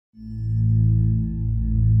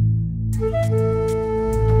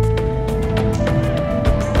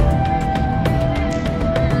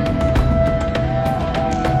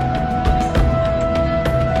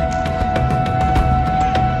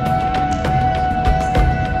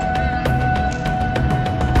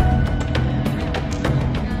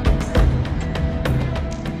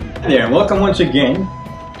there, and welcome once again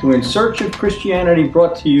to In Search of Christianity,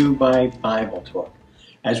 brought to you by Bible Talk,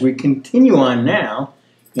 as we continue on now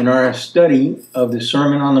in our study of the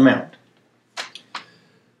Sermon on the Mount.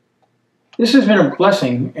 This has been a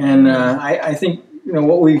blessing, and I think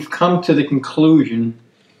what we've come to the conclusion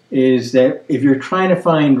is that if you're trying to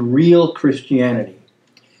find real Christianity,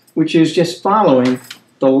 which is just following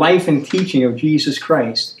the life and teaching of Jesus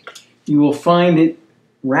Christ, you will find it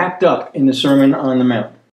wrapped up in the Sermon on the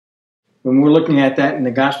Mount. When we're looking at that in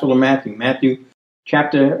the Gospel of Matthew, Matthew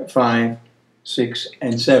chapter 5, 6,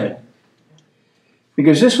 and 7.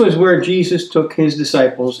 Because this was where Jesus took his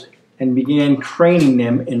disciples and began training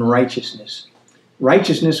them in righteousness.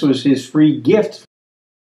 Righteousness was his free gift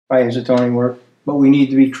by his atoning work, but we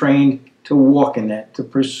need to be trained to walk in that, to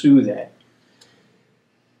pursue that.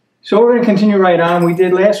 So we're going to continue right on. We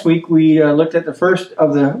did last week, we looked at the first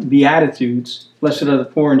of the Beatitudes, blessed are the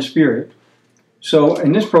poor in spirit. So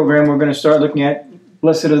in this program, we're going to start looking at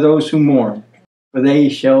blessed are those who mourn, for they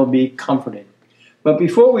shall be comforted. But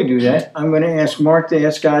before we do that, I'm going to ask Mark to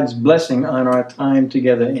ask God's blessing on our time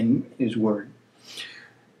together in his word.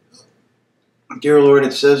 Dear Lord,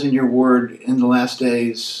 it says in your word, in the last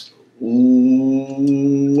days,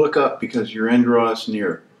 look up because your end draws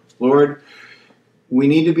near. Lord, we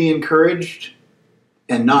need to be encouraged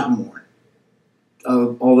and not mourn.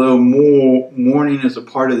 Although mourning is a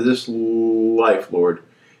part of this life, Lord,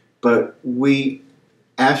 but we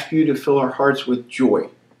ask you to fill our hearts with joy,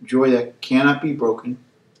 joy that cannot be broken,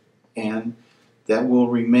 and that will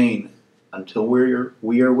remain until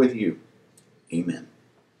we are with you. Amen.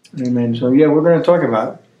 Amen. So yeah, we're going to talk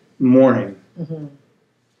about mourning. Mm-hmm.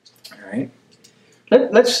 All right.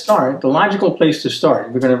 Let's start. The logical place to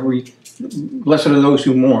start. We're going to read, blessed are those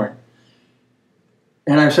who mourn.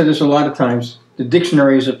 And I've said this a lot of times. The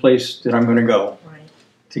dictionary is a place that I'm going to go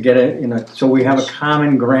to get it, so we have a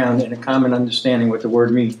common ground and a common understanding what the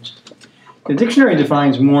word means. The dictionary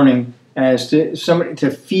defines mourning as somebody to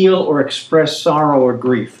feel or express sorrow or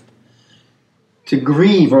grief, to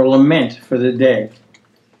grieve or lament for the dead,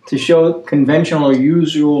 to show conventional or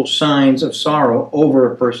usual signs of sorrow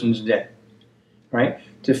over a person's death, right?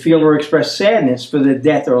 To feel or express sadness for the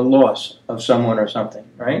death or loss of someone or something,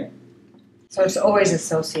 right? So it's always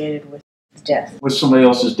associated with death. With somebody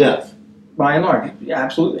else's death. By and large, yeah,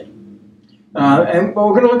 absolutely. But we're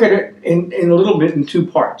going to look at it in a little bit in two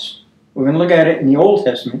parts. We're going to look at it in the Old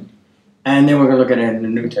Testament, and then we're going to look at it in the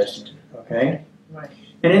New Testament, okay? Right.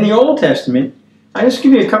 And in the Old Testament, I just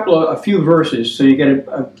give you a few verses so you get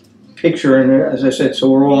a picture, and as I said, so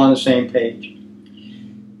we're all on the same page.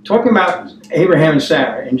 Talking about Abraham and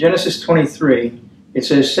Sarah, in Genesis 23, it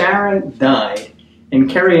says, Sarah died in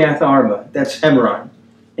Kiriath Arba, that's Hebron,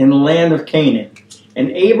 in the land of Canaan. And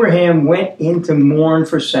Abraham went in to mourn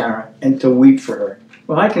for Sarah and to weep for her.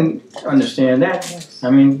 Well, I can understand that. Yes. I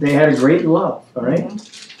mean, they had a great love, all right?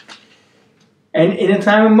 Mm-hmm. And in the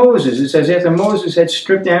time of Moses, it says, after Moses had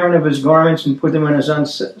stripped Aaron of his garments and put them on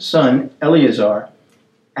his son Eleazar,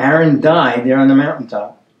 Aaron died there on the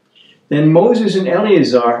mountaintop. Then Moses and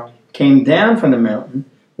Eleazar came down from the mountain.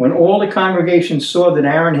 When all the congregation saw that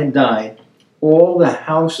Aaron had died, all the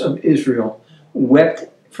house of Israel wept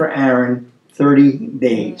for Aaron 30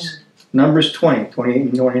 days. Numbers 20, 28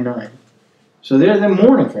 and 29. So they're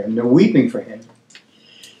mourning for him. They're weeping for him.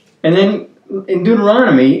 And then in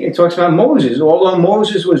Deuteronomy, it talks about Moses. Although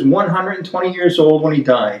Moses was 120 years old when he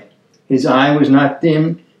died, his eye was not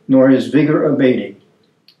dim, nor his vigor abated.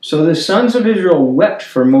 So the sons of Israel wept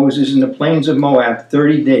for Moses in the plains of Moab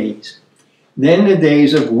 30 days. Then the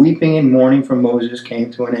days of weeping and mourning for Moses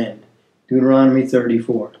came to an end. Deuteronomy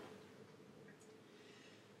 34.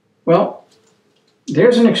 Well,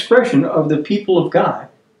 there's an expression of the people of God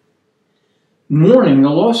mourning the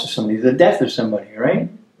loss of somebody, the death of somebody, right?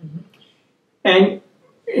 Mm-hmm. And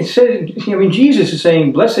it said, Jesus is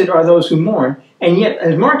saying, blessed are those who mourn, and yet,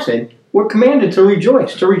 as Mark said, we're commanded to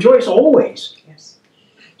rejoice always. Yes.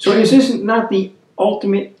 So is this not the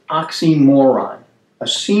ultimate oxymoron, a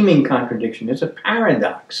seeming contradiction? It's a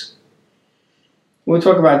paradox. We'll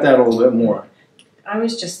talk about that a little bit more. I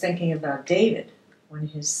was just thinking about David. When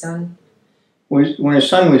his son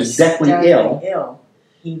was deathly ill,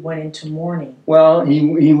 he went into mourning. Well,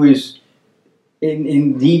 he was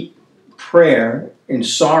in deep prayer, in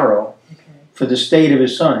sorrow for the state of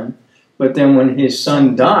his son. But then when his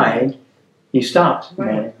son died, he stopped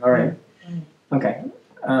mourning. All right. Okay.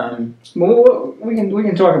 Well, we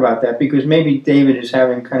can talk about that because maybe David is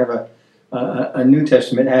having kind of a New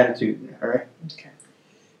Testament attitude. All right. Okay.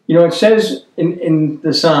 It says in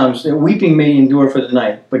the Psalms that weeping may endure for the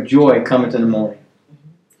night, but joy cometh in the morning.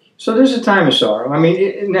 So there's a time of sorrow. I mean,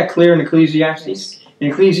 isn't that clear in Ecclesiastes? Yes.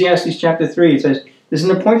 In Ecclesiastes chapter 3, it says, there's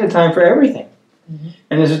an appointed time for everything. Mm-hmm.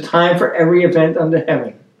 And there's a time for every event under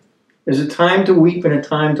heaven. There's a time to weep and a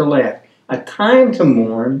time to laugh. A time to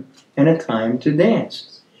mourn and a time to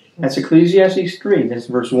dance. That's Ecclesiastes 3. That's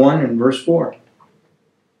verse 1 and verse 4.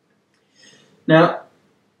 Now,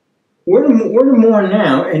 we're to mourn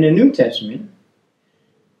now in the New Testament,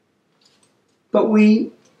 but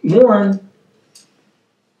we mourn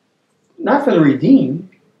not for the redeemed,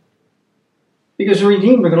 because the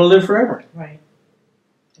redeemed are going to live forever. Right.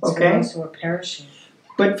 It's Okay? for those who are perishing.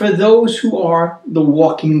 But for those who are the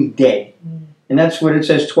walking dead, and that's what it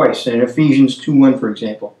says twice in Ephesians 2:1, for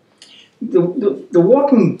example. The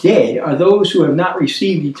walking dead are those who have not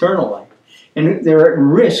received eternal life, and they're at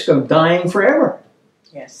risk of dying forever.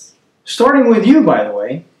 Yes. Starting with you, by the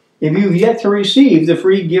way, if you've yet to receive the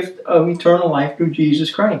free gift of eternal life through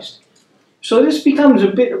Jesus Christ. So this becomes a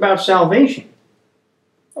bit about salvation,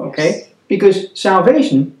 okay? Yes. Because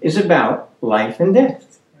salvation is about life and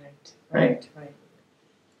death. Right.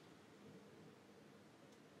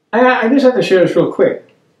 I just have to share this real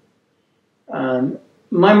quick.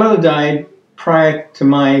 My mother died prior to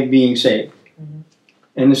my being saved. Mm-hmm.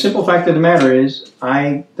 And the simple fact of the matter is,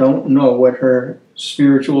 I don't know what her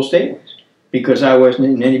spiritual state was, because I wasn't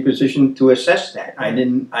in any position to assess that. I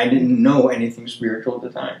didn't know anything spiritual at the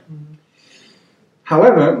time. Mm-hmm.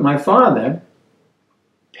 However, my father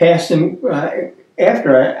passed in,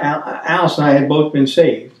 after Alice and I had both been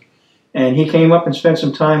saved, and he came up and spent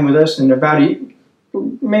some time with us, and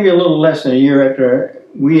maybe a little less than a year after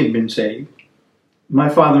we had been saved, my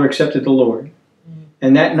father accepted the Lord. Mm-hmm.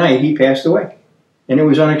 And that night he passed away. And it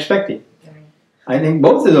was unexpected. Mm-hmm. I think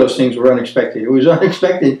both of those things were unexpected. It was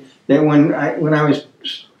unexpected that when I was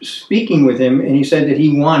speaking with him and he said that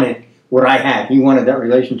he wanted what I had, he wanted that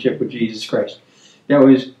relationship with Jesus Christ. That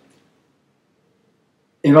was,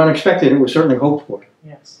 if unexpected, it was certainly hoped for.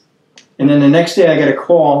 Yes. And then the next day I got a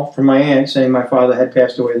call from my aunt saying my father had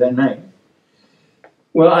passed away that night.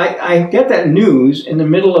 Well, I get that news in the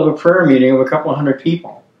middle of a prayer meeting of a couple of hundred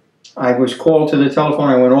people. I was called to the telephone,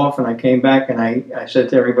 I went off, and I came back, and I said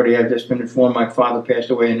to everybody, I've just been informed my father passed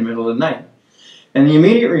away in the middle of the night. And the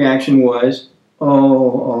immediate reaction was,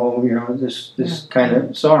 this kind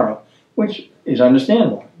of sorrow, which is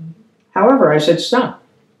understandable. However, I said, stop.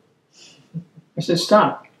 I said,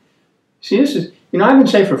 stop. See, this is, I've been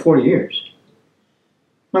saved for 40 years.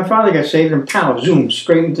 My father got saved and pow, zoom,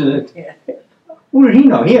 straight into the... Yeah. What did he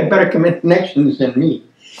know? He had better connections than me.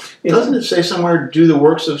 Doesn't it say somewhere, do the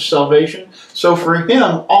works of salvation? So for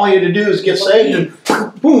him, all he had to do is get saved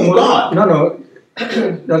and boom, gone. No.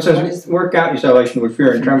 It says work out your salvation with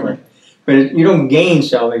fear and trembling. But you don't gain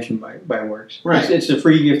salvation by works. Right. It's a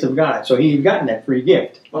free gift of God. So he had gotten that free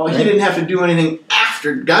gift. Well, right? He didn't have to do anything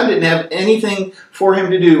after. God didn't have anything for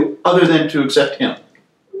him to do other than to accept him.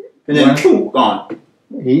 And then boom, gone.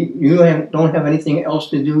 You don't have anything else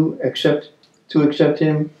to do except to accept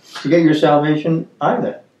him to get your salvation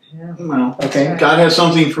either. Yeah. Well, okay. God has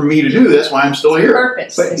something for me to do. That's why I'm still here.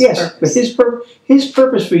 Purpose. But his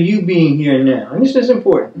purpose for you being here now, and this is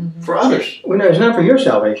important. Mm-hmm. For others. Well, no, it's not for your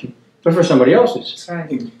salvation, but for somebody else's.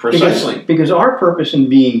 That's right. Precisely. Because our purpose in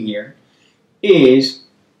being here is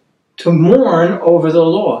to mourn over the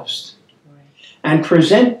lost and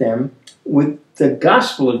present them with the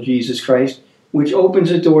gospel of Jesus Christ, which opens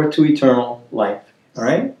the door to eternal life. All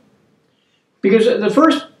right? Because the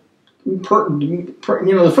first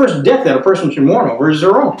death that a person should mourn over is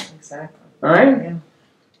their own. Exactly. All right? Yeah.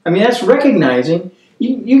 I mean, that's recognizing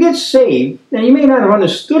you get saved. Now, you may not have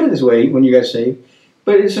understood it this way when you got saved,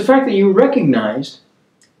 but it's the fact that you recognized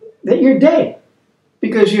that you're dead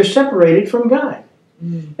because you're separated from God.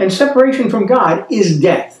 Mm. And separation from God is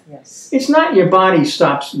death. Yes. It's not your body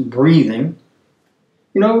stops breathing.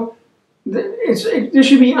 This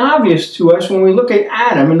should be obvious to us when we look at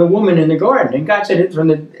Adam and the woman in the garden. And God said, from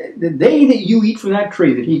the day that you eat from that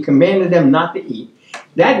tree that he commanded them not to eat,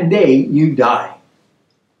 that day you die.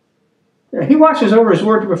 He watches over his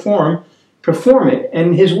word to perform it,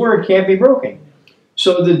 and his word can't be broken.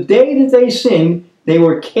 So the day that they sinned, they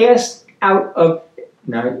were cast out of...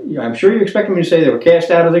 Now, I'm sure you're expecting me to say they were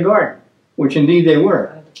cast out of the garden, which indeed they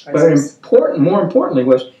were. But more importantly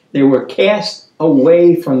was they were cast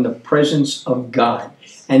away from the presence of God.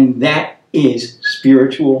 And that is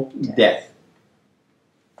spiritual death.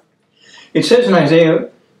 It says in Isaiah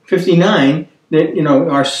 59 that,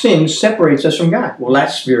 our sin separates us from God. Well,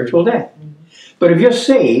 that's spiritual death. Mm-hmm. But if you're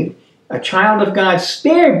saved, a child of God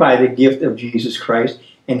spared by the gift of Jesus Christ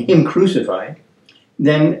and him crucified,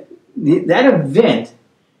 then that event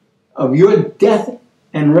of your death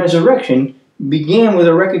and resurrection began with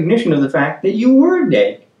a recognition of the fact that you were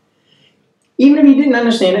dead. Even if you didn't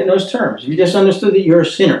understand it in those terms, if you just understood that you're a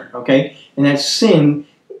sinner, okay, and that sin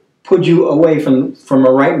put you away from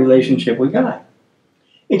a right relationship with God.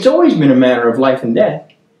 It's always been a matter of life and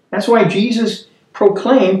death. That's why Jesus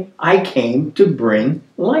proclaimed, I came to bring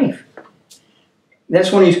life.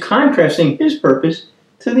 That's when he's contrasting his purpose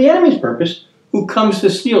to the enemy's purpose, who comes to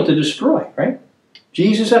steal, to destroy, right?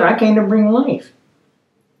 Jesus said, I came to bring life.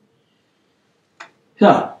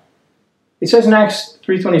 So, it says in Acts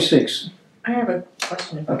 3:26. I have a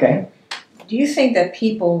question. Okay. Do you think that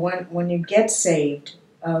people, when you get saved,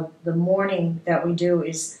 the mourning that we do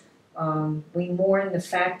is we mourn the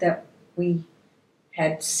fact that we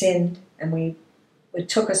had sinned and it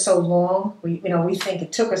took us so long. We think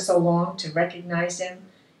it took us so long to recognize him,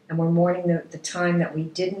 and we're mourning the time that we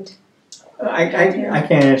didn't. I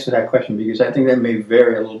can't answer that question because I think that may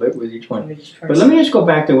vary a little bit with each one. Each but let me just go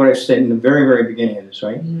back to what I said in the very, very beginning of this,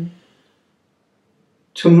 right? Mm-hmm.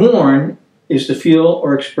 To mourn is to feel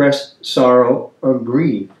or express sorrow or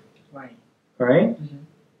grieve. Right. Right? Mm-hmm.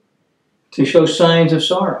 To show signs of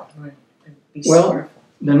sorrow. Right. And be well, sorrowful.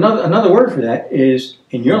 Another word for that is,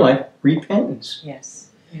 in your life, repentance. Yes.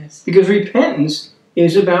 Yes. Because repentance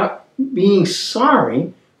is about being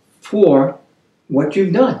sorry for what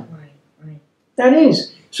you've done. Right. Right. That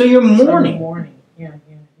is. So you're mourning. Mourning. Yeah.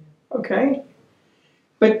 Okay?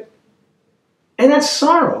 And that's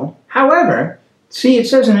sorrow. However, see, it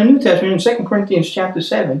says in the New Testament, in 2 Corinthians chapter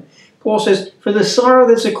 7, Paul says, for the sorrow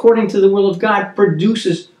that's according to the will of God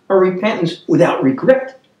produces a repentance without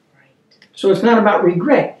regret. Right. So it's not about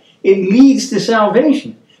regret. It leads to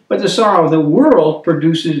salvation. But the sorrow of the world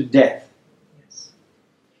produces death. Yes.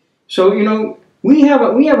 So, we have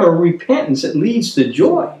a repentance that leads to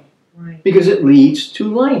joy. Right. Because it leads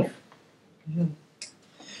to life. Mm-hmm.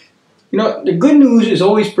 The good news is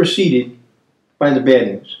always preceded by the bad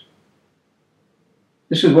news.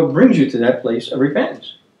 This is what brings you to that place of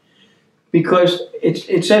repentance. Because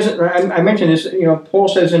it says, I mentioned this, Paul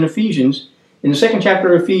says in Ephesians, in the 2nd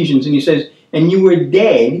chapter of Ephesians, and he says, and you were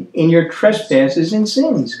dead in your trespasses and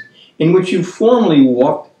sins, in which you formerly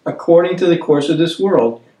walked according to the course of this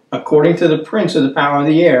world, according to the prince of the power of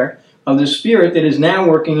the air, of the spirit that is now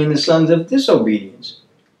working in the sons of disobedience.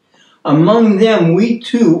 Among them we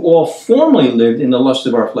too all formerly lived in the lust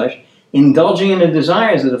of our flesh, indulging in the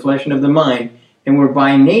desires of the flesh and of the mind, and were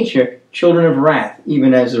by nature children of wrath,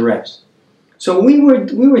 even as the rest. So we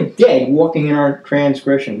were dead, walking in our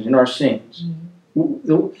transgressions, in our sins. Mm-hmm.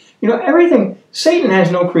 Everything. Satan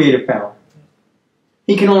has no creative power.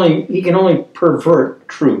 He can only pervert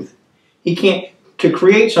truth. He can't. To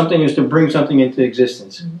create something is to bring something into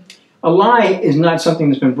existence. Mm-hmm. A lie is not something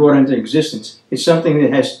that's been brought into existence. It's something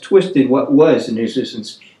that has twisted what was in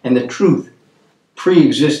existence, and the truth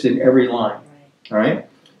pre-existed every lie. All right?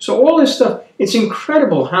 So all this stuff, it's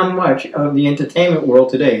incredible how much of the entertainment world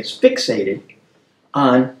today is fixated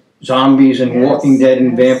on zombies and Walking Dead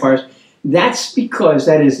and vampires. That's because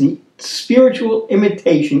that is the spiritual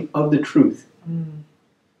imitation of the truth. Mm.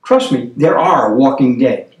 Trust me, there are Walking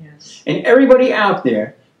Dead. Yes. And everybody out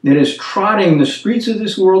there that is trotting the streets of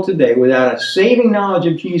this world today without a saving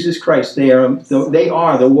knowledge of Jesus Christ, they are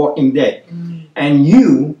the Walking Dead. Mm. And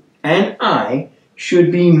you and I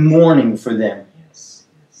should be mourning for them. Yes.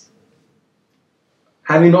 Yes.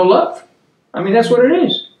 Having no love. I mean, that's what it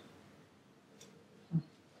is.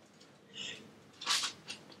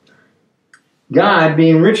 God,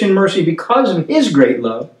 being rich in mercy because of his great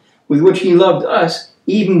love, with which he loved us,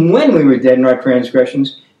 even when we were dead in our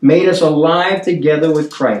transgressions, made us alive together with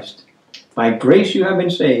Christ. By grace you have been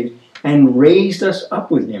saved, and raised us up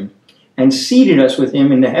with him, and seated us with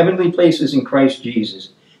him in the heavenly places in Christ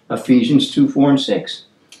Jesus. Ephesians 2, 4, and 6.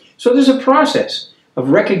 So there's a process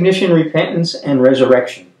of recognition, repentance, and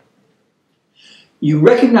resurrection. You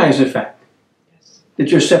recognize the fact that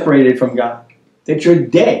you're separated from God, that you're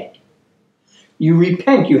dead. You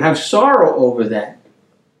repent, you have sorrow over that.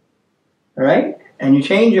 All right? And you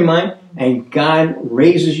change your mind, and God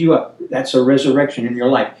raises you up. That's a resurrection in your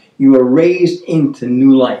life. You are raised into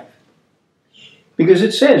new life. Because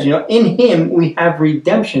it says, in him we have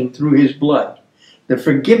redemption through his blood, the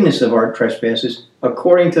forgiveness of our trespasses,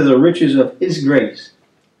 according to the riches of his grace.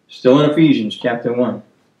 Still in Ephesians chapter 1.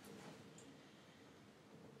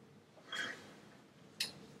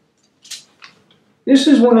 This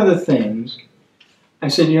is one of the things I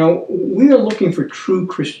said, we are looking for true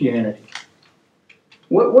Christianity.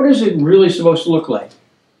 What is it really supposed to look like?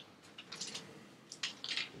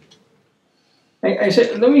 I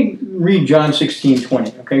said, let me read John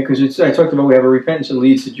 16:20, okay? Because I talked about we have a repentance that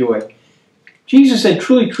leads to joy. Jesus said,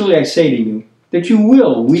 truly, truly, I say to you, that you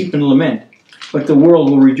will weep and lament, but the world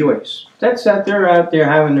will rejoice. That's out there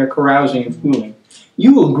having their carousing and fooling.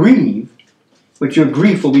 You will grieve, but your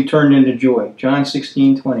grief will be turned into joy. John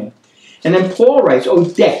 16:20. And then Paul writes, O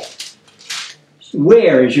death,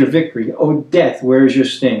 where is your victory? O death, where is your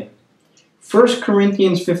sting? 1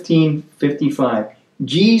 Corinthians 15:55.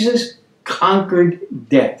 Jesus conquered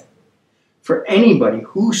death. For anybody,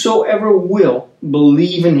 whosoever will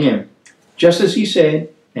believe in him, just as he said,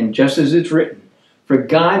 and just as it's written. For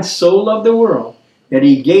God so loved the world that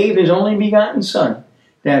he gave his only begotten Son,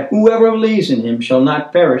 that whoever believes in him shall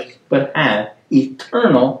not perish, but have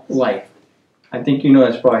eternal life. I think you know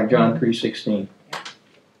that's probably John 3:16.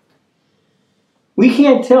 We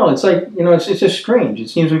can't tell. It's like, it's just strange. It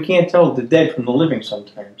seems we can't tell the dead from the living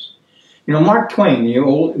sometimes. Mark Twain,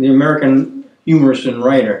 the American humorist and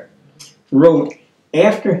writer, wrote,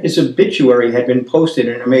 after his obituary had been posted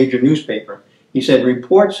in a major newspaper, he said,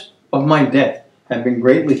 reports of my death have been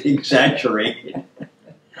greatly exaggerated.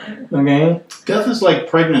 Okay? Death is like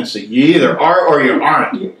pregnancy. You either are or you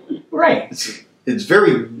aren't. Right. It's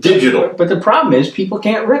very digital. But the problem is people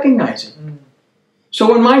can't recognize it.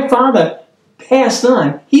 So when my father passed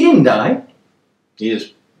on, he didn't die. He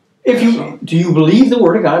is. Do you believe the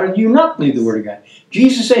Word of God or do you not believe the Word of God?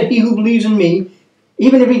 Jesus said, he who believes in me,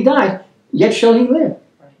 even if he dies, yet shall he live.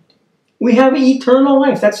 Right. We have eternal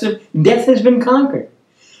life. Death has been conquered.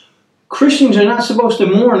 Christians are not supposed to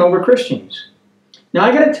mourn over Christians. Now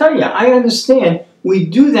I got to tell you, I understand we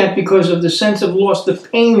do that because of the sense of loss, the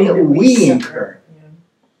pain that we incur.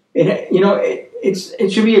 Yeah.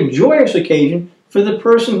 It should be a joyous occasion for the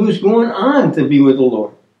person who's going on to be with the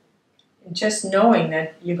Lord. And just knowing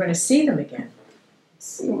that you're going to see them again.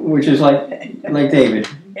 Which is like David.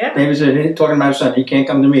 Yeah. David said, talking about his son, he can't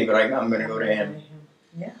come to me, but I'm going to go to him.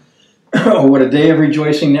 Yeah. Oh, what a day of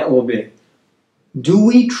rejoicing that will be. Do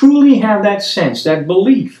we truly have that sense, that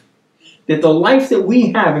belief, that the life that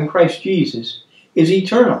we have in Christ Jesus is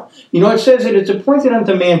eternal? It says that it's appointed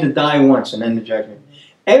unto man to die once and then the judgment.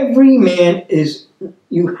 Every man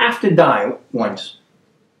you have to die once.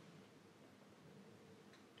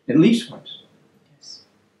 At least once. Yes.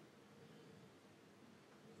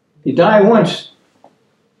 You die once,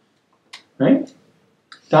 right?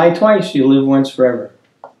 Die twice, you live once forever.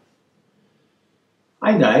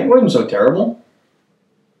 I died. It wasn't so terrible.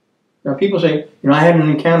 Now people say, I had an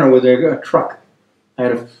encounter with a truck. I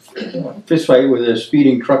had a fist fight with a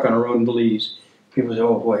speeding truck on a road in Belize. People say,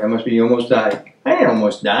 oh boy, you almost died. I didn't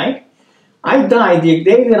almost die. I died the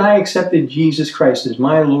day that I accepted Jesus Christ as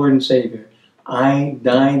my Lord and Savior. I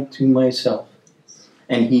died to myself.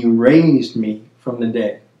 And he raised me from the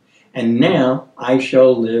dead. And now I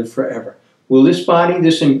shall live forever. Will this body,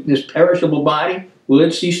 this perishable body, will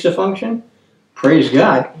it cease to function? Praise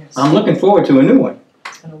God. Yes. I'm looking forward to a new one.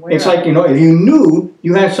 It's like, if you knew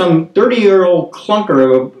you had some 30-year-old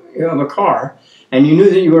clunker of a car, and you knew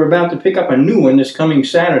that you were about to pick up a new one this coming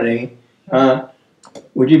Saturday,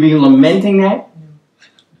 would you be lamenting that?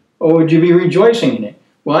 Or would you be rejoicing in it?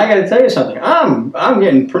 Well, I got to tell you something. I'm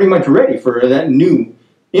getting pretty much ready for that new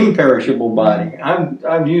imperishable body.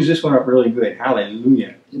 I've used this one up really good.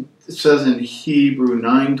 Hallelujah. It says in Hebrew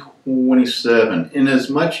 9:27,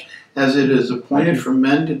 inasmuch as it is appointed for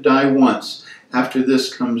men to die once, after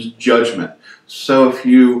this comes judgment. So if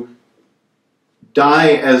you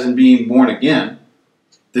die as in being born again,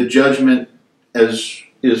 the judgment is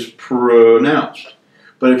pronounced.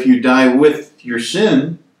 But if you die with your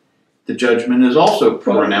sin, the judgment is also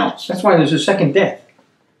pronounced. That's why there's a second death.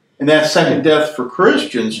 And that second death for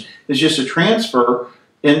Christians is just a transfer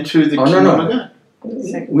into the kingdom of God.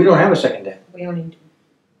 We don't have a second death. We only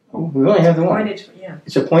have the one.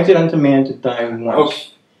 It's appointed unto man to die once. Okay.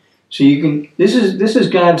 So you can. This is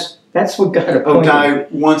God's. That's what God appointed. Oh, die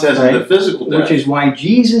once as in the physical death. Which is why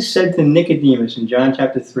Jesus said to Nicodemus in John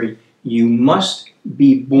chapter 3, "You must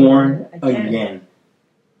be born again."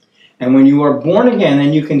 And when you are born again,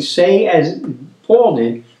 then you can say, as Paul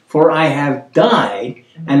did, "For I have died,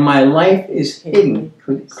 and my life is hidden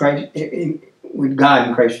with God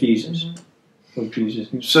in Christ Jesus."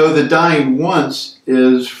 So the dying once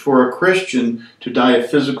is for a Christian to die a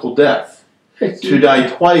physical death. To die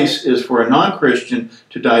twice is for a non-Christian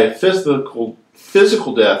to die a physical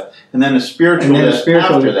death, and then a spiritual death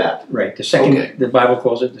after that. Right. The second. Okay. The Bible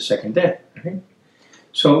calls it the second death. Okay?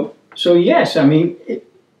 So yes, I mean,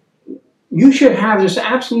 you should have this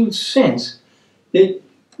absolute sense that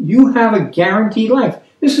you have a guaranteed life.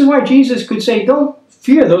 This is why Jesus could say, "Don't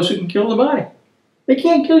fear those who can kill the body. They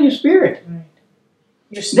can't kill your spirit." Right.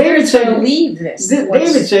 Your spirit said, "Believe this."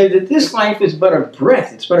 David said that this life is but a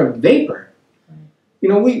breath; it's but a vapor.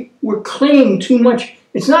 We're clinging too much.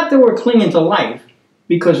 It's not that we're clinging to life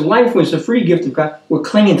because life was a free gift of God, we're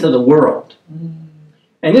clinging to the world.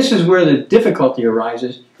 And this is where the difficulty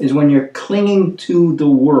arises, is when you're clinging to the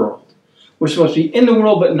world. We're supposed to be in the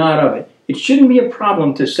world, but not of it. It shouldn't be a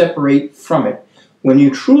problem to separate from it when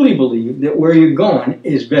you truly believe that where you're going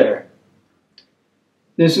is better.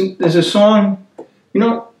 There's a song, you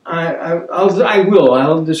know,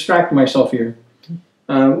 I'll distract myself here.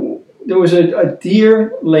 There was a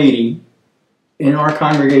dear lady in our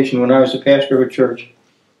congregation when I was the pastor of a church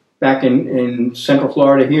back in Central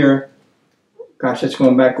Florida here. Gosh, that's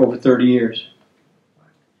going back over 30 years.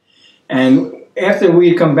 And after we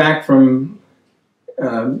had come back from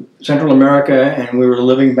Central America and we were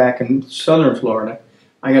living back in Southern Florida,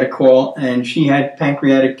 I got a call and she had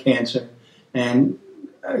pancreatic cancer. And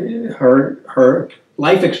her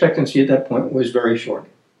life expectancy at that point was very short.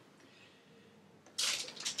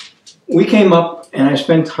 We came up and I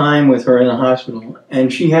spent time with her in the hospital,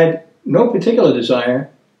 and she had no particular desire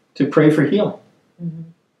to pray for healing.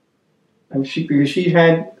 And because she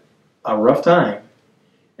had a rough time,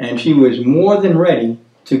 and she was more than ready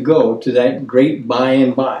to go to that great by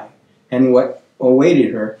and by. And what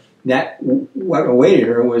awaited her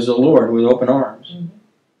was the Lord with open arms.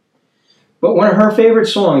 But one of her favorite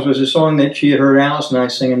songs was a song that she had heard Alice and I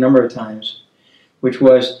sing a number of times, which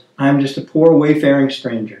was, "I'm Just a Poor Wayfaring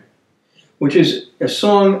Stranger," which is a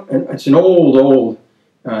song, it's an old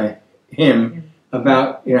hymn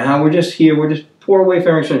about, you know, how we're just here, we're just poor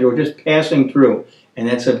wayfaring stranger, we're just passing through. And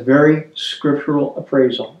that's a very scriptural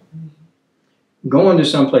appraisal. Going to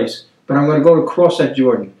someplace, but I'm going to go across that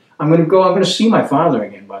Jordan. I'm going to see my Father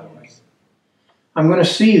again, by the way. I'm going to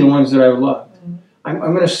see the ones that I've loved. I'm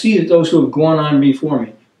going to see those who have gone on before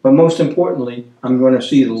me. But most importantly, I'm going to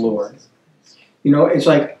see the Lord. You know, it's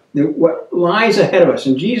like what lies ahead of us.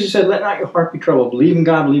 And Jesus said, "Let not your heart be troubled. Believe in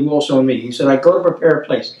God, believe also in me." He said, "I go to prepare a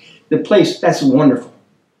place." The place, that's wonderful.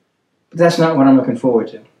 But that's not what I'm looking forward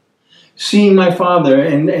to. Seeing my Father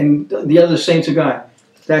and the other saints of God,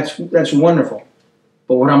 that's wonderful.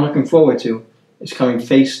 But what I'm looking forward to is coming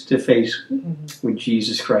face to face with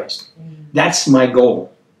Jesus Christ. That's my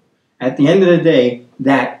goal. At the end of the day,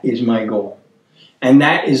 that is my goal. And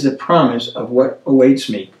that is the promise of what awaits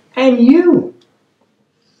me. And you.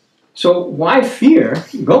 So why fear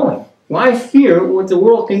going? Why fear what the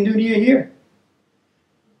world can do to you here?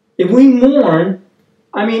 If we mourn,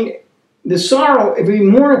 I mean, the sorrow, if we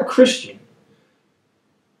mourn a Christian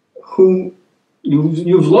who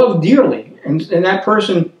you've loved dearly, and that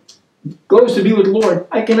person goes to be with the Lord,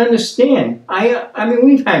 I can understand. I mean,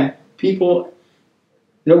 we've had people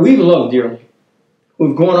that we've loved dearly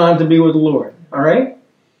who've gone on to be with the Lord, all right?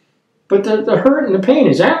 But the hurt and the pain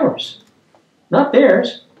is ours, not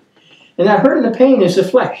theirs. And that hurt and the pain is the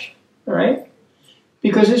flesh, all right?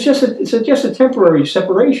 Because it's just a temporary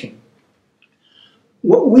separation.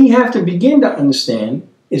 What we have to begin to understand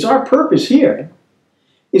is our purpose here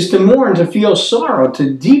is to mourn, to feel sorrow, to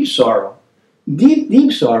deep sorrow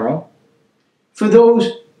for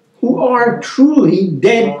those who are truly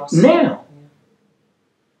dead now.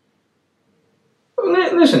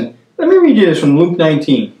 Listen, let me read you this from Luke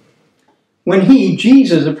 19. When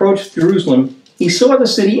Jesus, approached Jerusalem, he saw the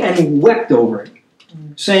city and he wept over it,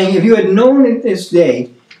 saying, "If you had known in this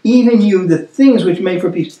day, even you, the things which make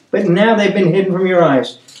for peace, but now they've been hidden from your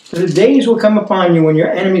eyes. For the days will come upon you when your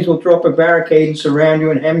enemies will throw up a barricade and surround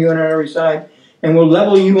you and hem you on every side, and will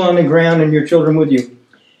level you on the ground and your children with you.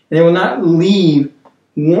 And they will not leave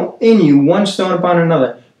in you one stone upon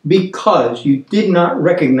another, because you did not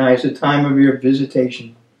recognize the time of your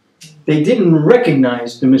visitation." They didn't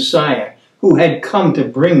recognize the Messiah who had come to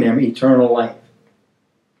bring them eternal life.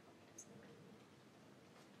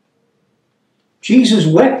 Jesus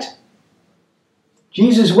wept.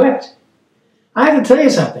 Jesus wept. I have to tell you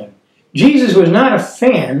something. Jesus was not a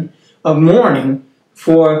fan of mourning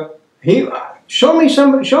for. Show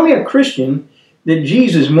me a Christian that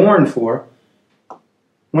Jesus mourned for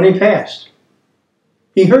when he passed.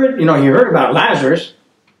 He heard about Lazarus.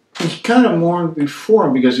 He kind of mourned before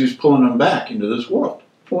him because he was pulling him back into this world.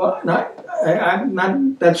 Well,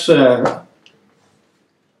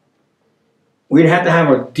 we'd have to have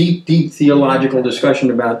a deep theological discussion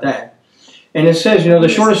about that. And it says, the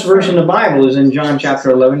shortest verse in the Bible is in John chapter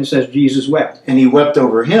 11. It says Jesus wept. And he wept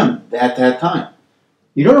over him at that time.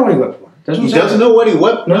 You don't know what he wept for. He doesn't know what he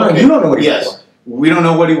wept for. No, you don't know what he wept for. We don't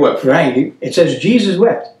know what he wept for. Right. It says Jesus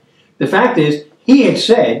wept. The fact is, he had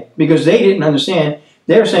said, because they didn't understand,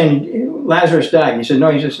 they're saying Lazarus died. He said, no,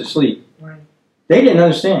 he's just asleep. Right. They didn't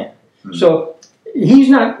understand. Mm-hmm. So he's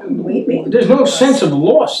not, there's no sense of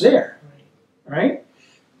loss there. Right?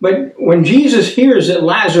 But when Jesus hears that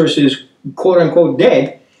Lazarus is quote-unquote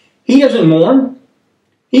dead, he doesn't mourn.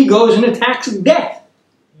 he goes and attacks death.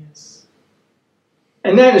 Yes.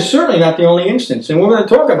 And that is certainly not the only instance. And we're going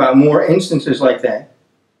to talk about more instances like that.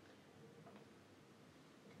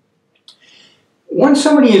 Once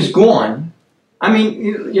somebody is gone, I mean,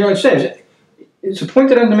 you know, it says, it's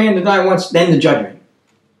appointed unto man to die once, then the judgment.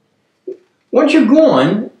 Once you're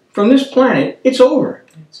gone from this planet, it's over.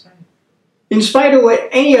 That's right. In spite of what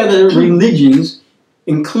any other religions,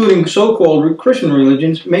 including so-called Christian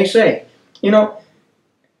religions, may say. You know,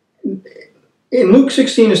 in Luke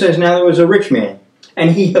 16 it says, now there was a rich man,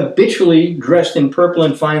 and he habitually dressed in purple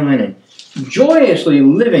and fine linen, joyously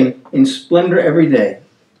living in splendor every day.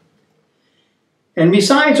 And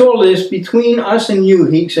besides all this, between us and you,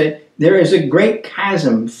 he said, there is a great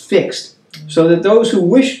chasm fixed, so that those who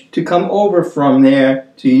wish to come over from there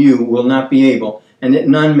to you will not be able, and that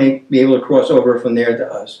none may be able to cross over from there to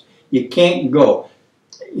us. You can't go.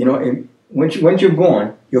 You know, once you're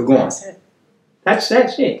gone, you're gone. That's it.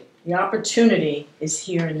 That's it. The opportunity is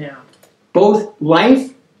here and now. Both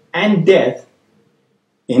life and death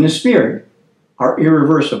in the spirit are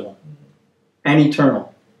irreversible and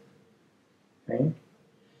eternal. Okay?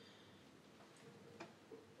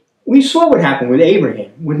 We saw what happened with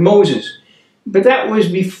Abraham, with Moses, but that was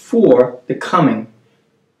before the coming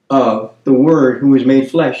of the Word who was made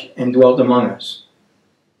flesh and dwelt among us.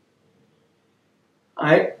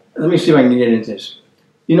 Let me see if I can get into this.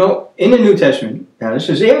 You know, in the New Testament, now this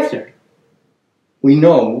is after we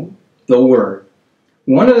know the Word.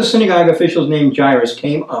 One of the synagogue officials named Jairus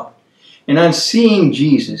came up, and on seeing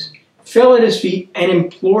Jesus, fell at his feet and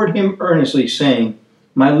implored him earnestly, saying,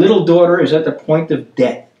 my little daughter is at the point of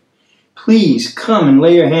death. Please come and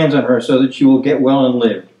lay your hands on her so that she will get well and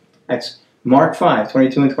live. That's Mark 5,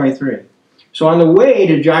 22 and 23. So on the way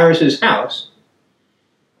to Jairus' house,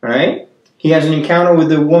 all right, he has an encounter with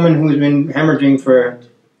the woman who's been hemorrhaging for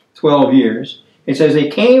 12 years. It says, they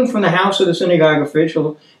came from the house of the synagogue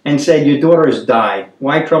official and said, your daughter has died.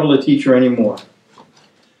 Why trouble the teacher anymore?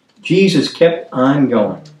 Jesus kept on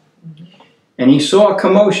going. And he saw a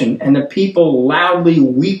commotion and the people loudly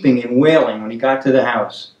weeping and wailing when he got to the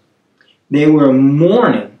house. They were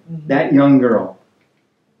mourning that young girl.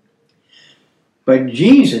 But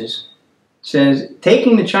Jesus says,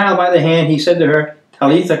 taking the child by the hand, he said to her,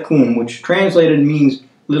 Talitha cum, which translated means,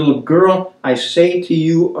 little girl, I say to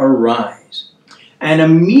you, arise. And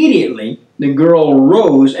immediately the girl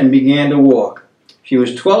rose and began to walk. She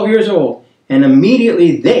was 12 years old, and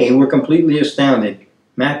immediately they were completely astounded.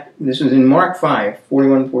 This is in Mark 5,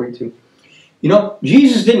 41 and 42. You know,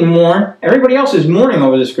 Jesus didn't mourn. Everybody else is mourning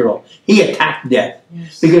over this girl. He attacked death.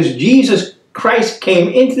 Yes. Because Jesus Christ came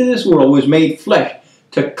into this world, was made flesh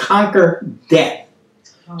to conquer death.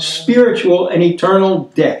 Oh. Spiritual and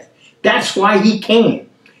eternal death. That's why he came.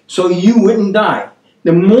 So you wouldn't die.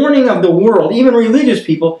 The mourning of the world, even religious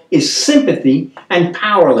people, is sympathy and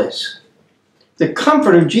powerless. The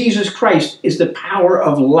comfort of Jesus Christ is the power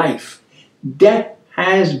of life. Death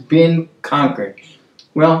has been conquered.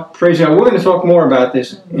 Well, praise God. We're going to talk more about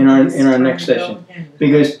this in our next session,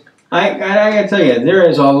 because I got to tell you, there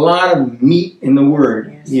is a lot of meat in the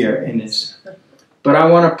Word here in this. But I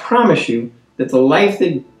want to promise you that the life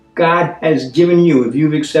that God has given you, if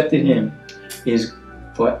you've accepted Him, is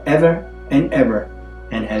forever and ever,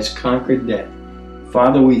 and has conquered death.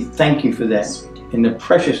 Father, we thank you for that in the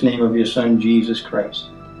precious name of your Son, Jesus Christ.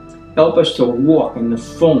 Help us to walk in the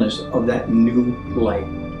fullness of that new life.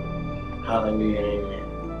 Hallelujah and amen.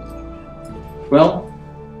 Well,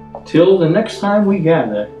 till the next time we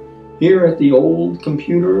gather here at the old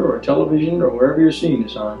computer or television or wherever you're seeing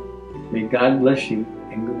this on, may God bless you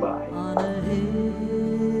and goodbye. On a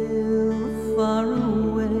hill far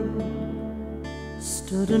away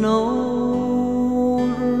stood an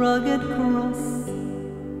old rugged cross,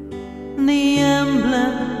 the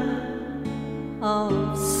emblem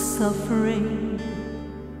of suffering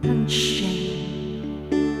and shame.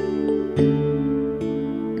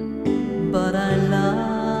 But I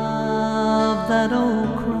love that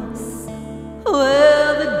old cross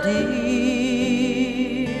where the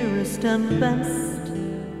dearest and best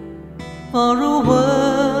for a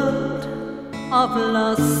world of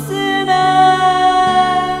lost sinners